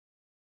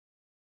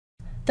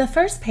The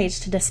first page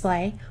to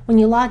display when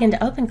you log into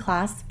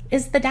OpenClass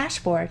is the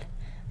dashboard.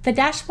 The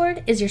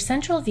dashboard is your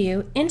central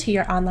view into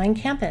your online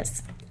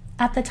campus.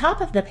 At the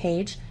top of the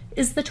page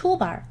is the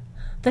toolbar.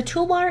 The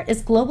toolbar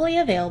is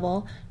globally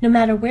available no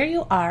matter where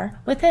you are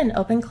within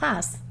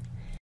OpenClass.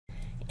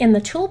 In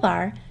the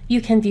toolbar, you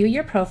can view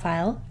your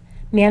profile,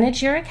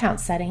 manage your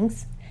account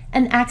settings,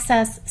 and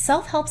access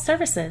self-help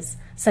services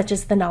such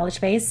as the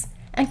knowledge base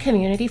and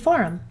community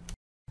forum.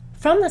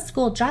 From the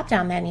school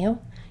drop-down menu,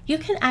 you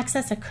can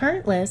access a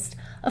current list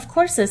of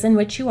courses in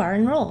which you are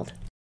enrolled.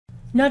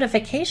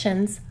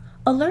 Notifications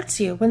alerts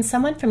you when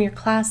someone from your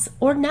class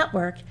or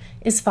network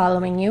is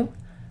following you,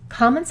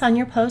 comments on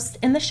your post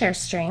in the share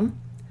stream,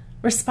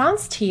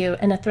 responds to you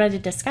in a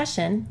threaded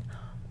discussion,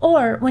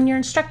 or when your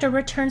instructor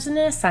returns an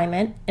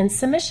assignment in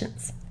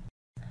submissions.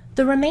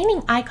 The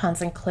remaining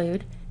icons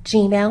include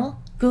Gmail,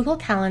 Google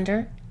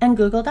Calendar, and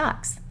Google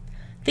Docs.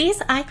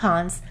 These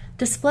icons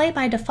display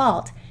by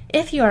default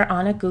if you are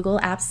on a Google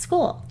Apps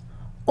school,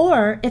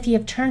 or if you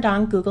have turned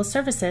on Google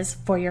services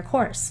for your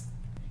course.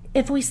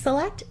 If we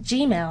select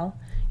Gmail,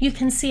 you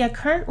can see a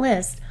current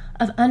list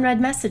of unread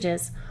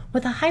messages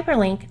with a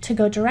hyperlink to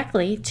go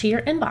directly to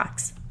your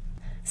inbox.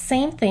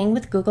 Same thing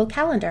with Google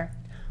Calendar.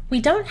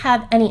 We don't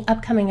have any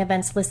upcoming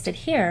events listed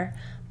here,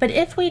 but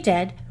if we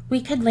did,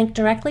 we could link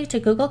directly to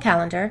Google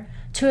Calendar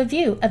to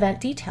view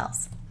event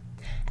details.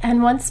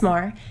 And once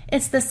more,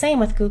 it's the same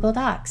with Google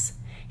Docs.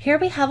 Here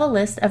we have a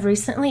list of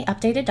recently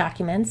updated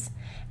documents,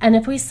 and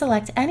if we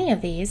select any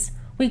of these,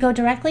 we go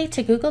directly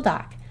to Google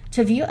Doc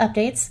to view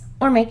updates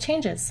or make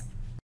changes.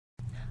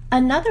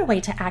 Another way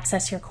to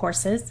access your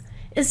courses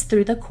is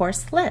through the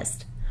course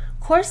list.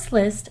 Course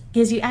list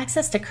gives you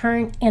access to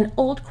current and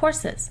old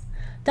courses.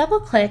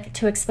 Double-click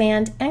to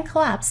expand and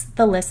collapse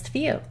the list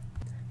view.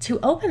 To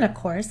open a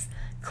course,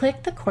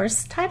 click the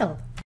course title.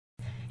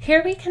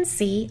 Here we can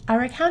see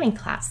our accounting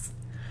class.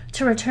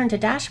 To return to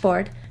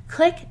dashboard,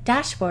 click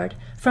Dashboard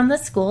from the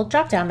school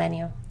drop-down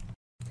menu.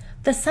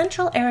 The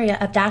central area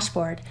of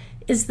dashboard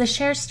is the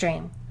share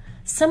stream.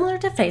 Similar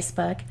to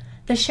Facebook,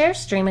 the share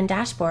stream in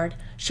dashboard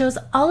shows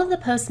all of the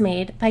posts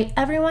made by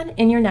everyone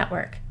in your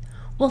network.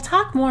 We'll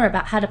talk more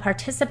about how to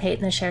participate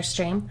in the share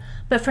stream,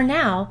 but for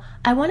now,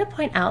 I want to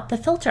point out the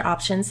filter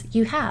options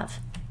you have.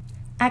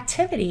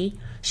 Activity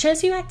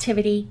shows you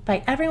activity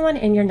by everyone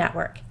in your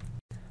network.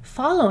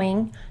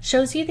 Following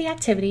shows you the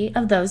activity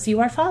of those you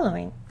are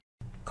following.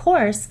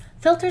 Course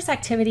filters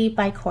activity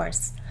by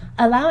course,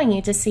 allowing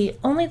you to see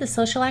only the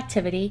social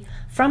activity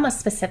from a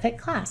specific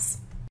class.